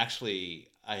actually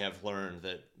I have learned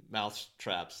that mouse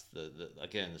traps, the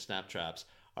snap traps,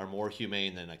 are more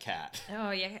humane than a cat.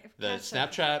 Oh yeah. The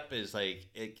snap trap is like,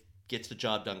 it gets the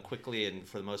job done quickly and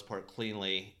for the most part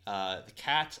cleanly. The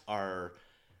cats are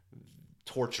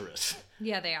torturous.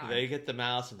 Yeah, they are. They get the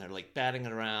mouse and they're like batting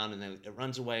it around, and then it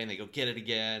runs away and they go get it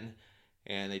again,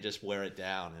 and they just wear it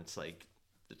down. It's like,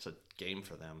 it's a game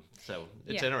for them. So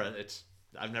it's interesting.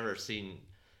 I've never seen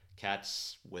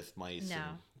cats with mice, No.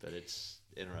 but it's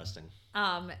interesting.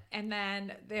 And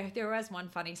then there was one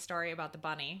funny story about the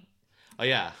bunny. Oh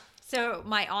yeah. So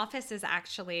my office is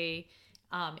actually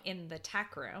in the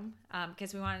tech room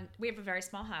because we have a very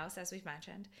small house, as we've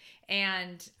mentioned,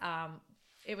 and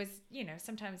it was,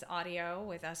 sometimes audio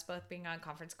with us both being on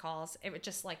conference calls. It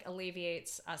just like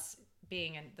alleviates us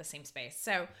being in the same space.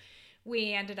 So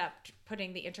we ended up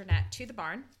putting the internet to the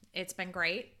barn. It's been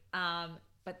great,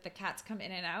 but the cats come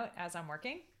in and out as I'm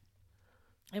working.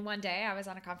 And one day I was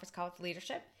on a conference call with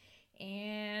leadership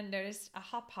and noticed a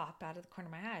hop out of the corner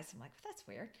of my eyes. I'm like, well, that's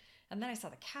weird. And then I saw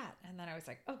the cat, and then I was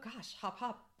like, oh gosh,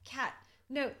 hop, cat.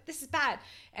 No, this is bad.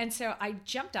 And so I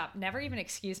jumped up, never even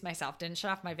excused myself, didn't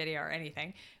shut off my video or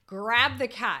anything, grabbed the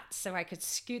cat so I could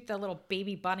scoot the little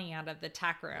baby bunny out of the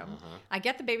tech room. Uh-huh. I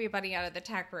get the baby bunny out of the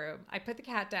tech room. I put the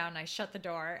cat down, I shut the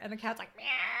door, and the cat's like,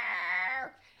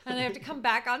 meow. And I have to come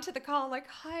back onto the call like,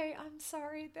 hi, I'm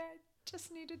sorry that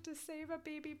just needed to save a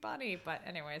baby bunny. But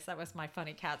anyways, that was my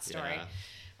funny cat story.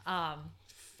 Yeah.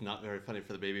 Not very funny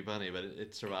for the baby bunny, but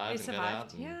it survived. And got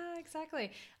out. And... Yeah,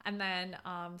 exactly. And then,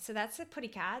 so that's the Putty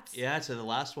Cats. Yeah, so the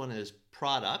last one is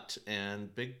product,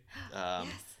 and big, yes.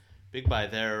 Big by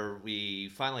there, we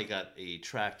finally got a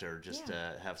tractor just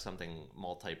to have something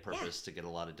multi-purpose to get a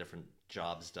lot of different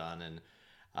jobs done,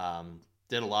 and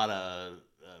did a lot of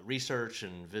research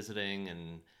and visiting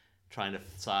and trying to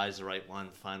size the right one,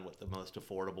 find what the most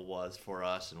affordable was for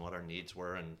us and what our needs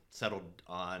were, and settled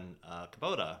on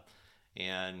Kubota.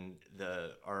 And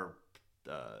our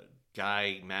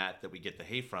guy Matt that we get the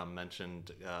hay from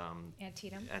mentioned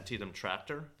Antietam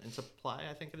Tractor and Supply,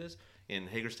 I think it is, in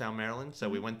Hagerstown, Maryland. So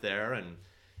we went there, and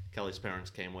Kelly's parents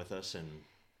came with us and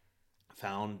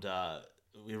found.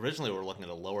 We originally were looking at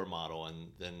a lower model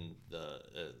and then the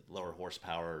lower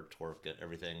horsepower, torque,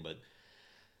 everything, but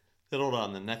settled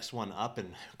on the next one up,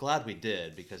 and glad we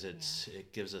did, because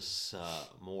it gives us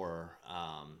more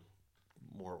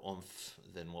oomph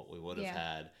than what we would have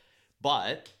had.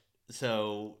 But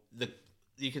so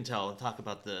you can talk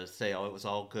about the sale. It was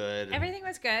all good. Everything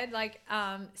was good. Like,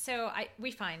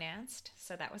 we financed,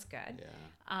 so that was good.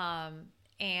 Yeah.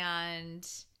 And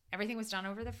everything was done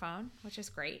over the phone, which is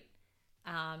great.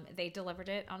 They delivered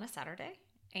it on a Saturday,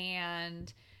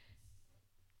 and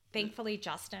thankfully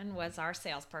Justin was our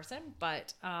salesperson,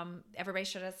 but everybody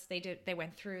showed us, they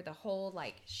went through the whole,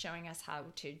 like, showing us how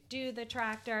to do the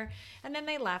tractor, and then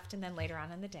they left, and then later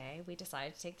on in the day we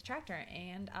decided to take the tractor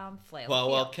and flail.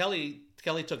 Well, Kelly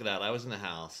took it out. I was in the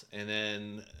house, and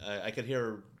then I could hear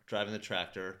her driving the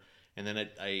tractor, and then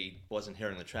I wasn't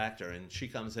hearing the tractor, and she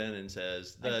comes in and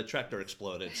says the tractor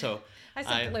exploded. So I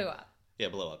said blew up. Yeah,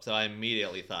 blew up. So I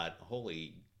immediately thought,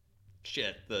 holy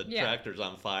shit, the tractor's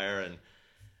on fire. And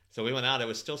so we went out. It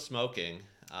was still smoking,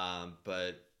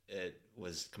 but it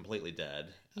was completely dead.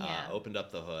 Yeah. Opened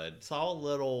up the hood. Saw a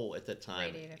little, at that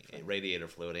time, radiator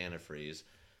fluid, antifreeze,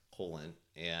 coolant.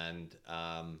 And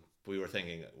we were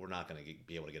thinking, we're not going to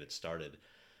be able to get it started.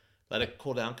 Let it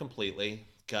cool down completely.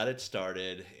 Got it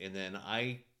started. And then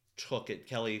I took it.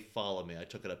 Kelly followed me. I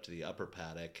took it up to the upper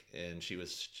paddock, and she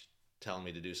was telling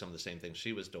me to do some of the same things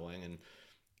she was doing. And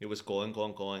it was going.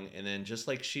 And then just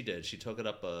like she did, she took it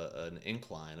up an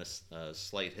incline, a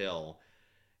slight hill,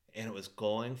 and it was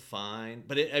going fine.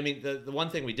 But the one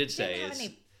thing we did say is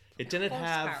it didn't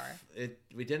have it.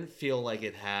 We didn't feel like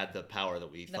it had the power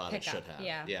that we thought it should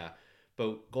have. Yeah.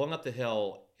 But going up the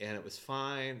hill, and it was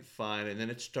fine. And then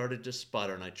it started to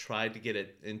sputter, and I tried to get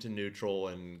it into neutral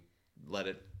and let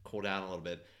it cool down a little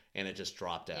bit, and it just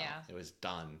dropped out. Yeah. It was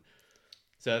done.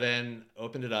 So then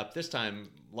opened it up. This time,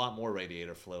 a lot more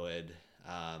radiator fluid.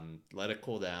 Let it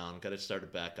cool down. Got it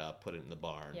started back up. Put it in the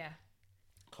barn. Yeah.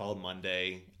 Called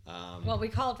Monday. Well, we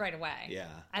called right away. Yeah.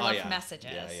 I left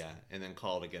messages. Yeah. And then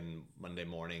called again Monday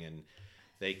morning, and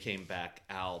they came back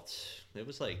out. It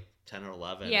was like 10 or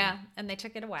 11. Yeah, and they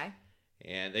took it away.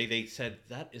 And they said,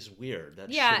 that is weird.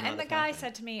 That and the guy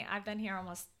said to me, I've been here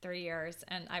almost 3 years,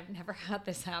 and I've never had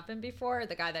this happen before.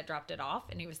 The guy that dropped it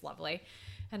off, and he was lovely.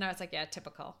 And I was like, yeah,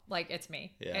 typical. Like, it's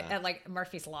me. Yeah. Like,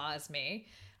 Murphy's Law is me.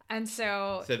 And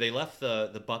so So they left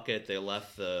the bucket, they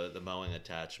left the mowing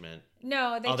attachment.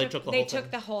 no, they took the whole thing?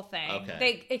 the whole thing.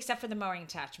 Okay. Except for the mowing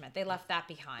attachment. They left that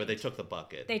behind. But they took the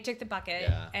bucket. They took the bucket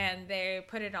Yeah. and they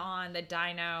put it on the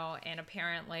dyno, and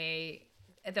apparently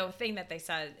the thing that they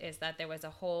said is that there was a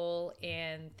hole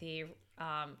in the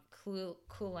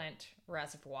coolant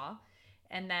reservoir,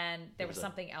 and then there was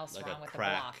something else like wrong a with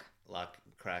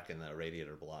crack in the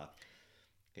radiator block.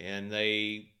 And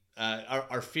they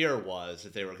our fear was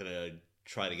that they were going to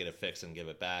try to get it fixed and give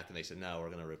it back, and they said no, we're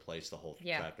going to replace the whole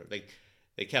tractor.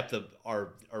 They kept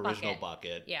our original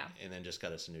bucket, and then just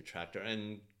got us a new tractor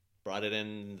and brought it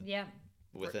in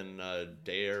within a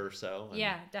day or so. And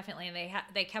yeah, definitely. And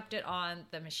they kept it on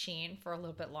the machine for a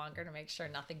little bit longer to make sure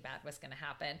nothing bad was going to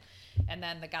happen. And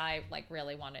then the guy like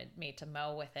really wanted me to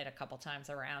mow with it a couple times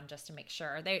around just to make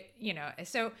sure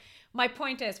so my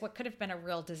point is, what could have been a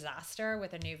real disaster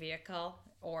with a new vehicle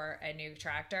or a new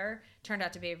tractor turned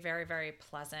out to be very, very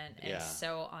pleasant and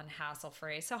so unhassle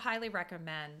free. So highly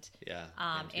recommend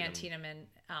Antietam and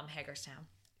Hagerstown.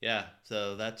 Yeah,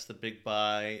 so that's the big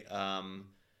buy. I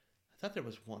thought there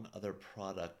was one other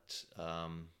product.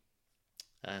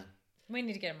 We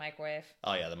need to get a microwave.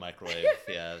 Oh yeah, the microwave.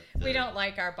 Yeah, we don't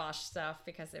like our Bosch stuff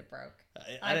because it broke.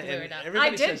 I blew it up.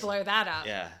 I did blow that up.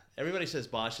 Yeah, everybody says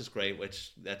Bosch is great,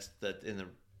 which that's in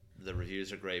the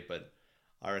reviews are great, but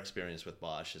our experience with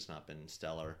Bosch has not been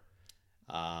stellar.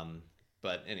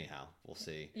 But anyhow, we'll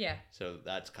see. Yeah. So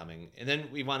that's coming. And then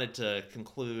we wanted to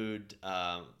conclude,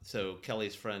 so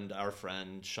Kelly's friend, our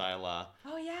friend, Shyla.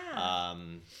 Oh, yeah.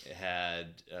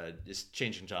 Had is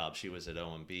changing jobs. She was at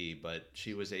OMB, but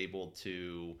she was able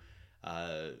to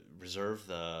reserve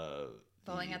the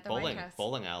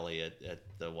bowling alley at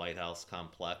the White House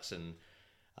complex, and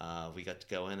we got to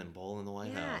go in and bowl in the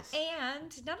White House.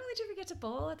 And not only did we get to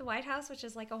bowl at the White House, which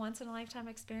is like a once-in-a-lifetime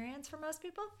experience for most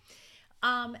people,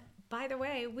 by the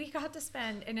way, we got to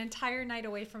spend an entire night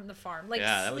away from the farm,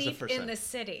 that was the sleep first in time. the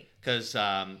city. Because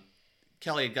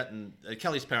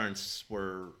Kelly's parents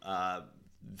were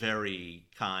very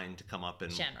kind to come up and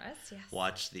generous, yes.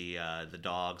 Watch the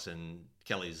dogs, and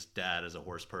Kelly's dad is a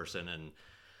horse person, and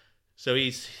so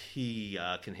he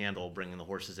can handle bringing the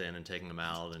horses in and taking them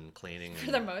out and cleaning.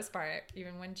 For the most part,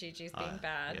 even when Gigi's being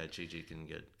bad. Yeah, Gigi can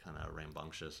get kind of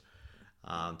rambunctious.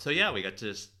 So yeah, we got to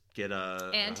just get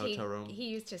a hotel room. He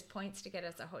used his points to get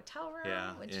us a hotel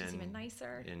room, which is even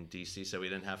nicer. In DC, so we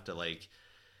didn't have to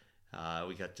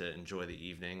we got to enjoy the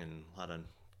evening and a lot of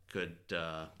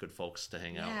good folks to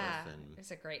hang out with. And it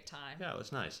was a great time. Yeah, it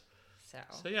was nice.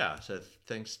 So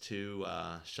thanks to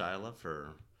Shyla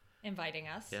for inviting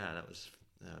us. Yeah, that was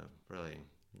really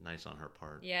nice on her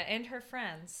part. Yeah, and her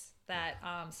friends that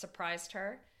surprised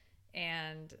her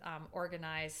and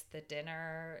organized the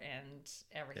dinner and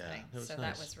everything. Yeah, so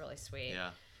nice. That was really sweet.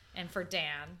 Yeah. And for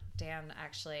Dan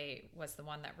actually was the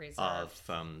one that reserved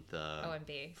from the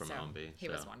OMB. From so OMB. He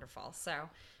was wonderful. So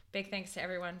big thanks to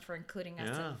everyone for including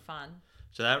us in fun.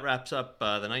 So that wraps up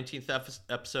the 19th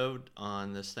episode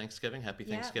on this Thanksgiving. Happy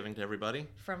Thanksgiving to everybody.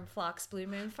 From Flock's Blue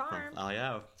Moon Farm.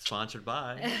 Sponsored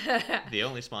by the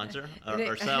only sponsor,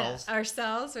 ourselves.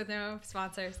 Ourselves with no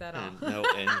sponsors at all. And no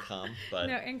income. But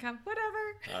no income,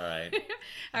 whatever. All right.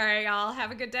 All right, y'all.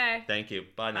 Have a good day. Thank you.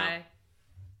 Bye now. Bye.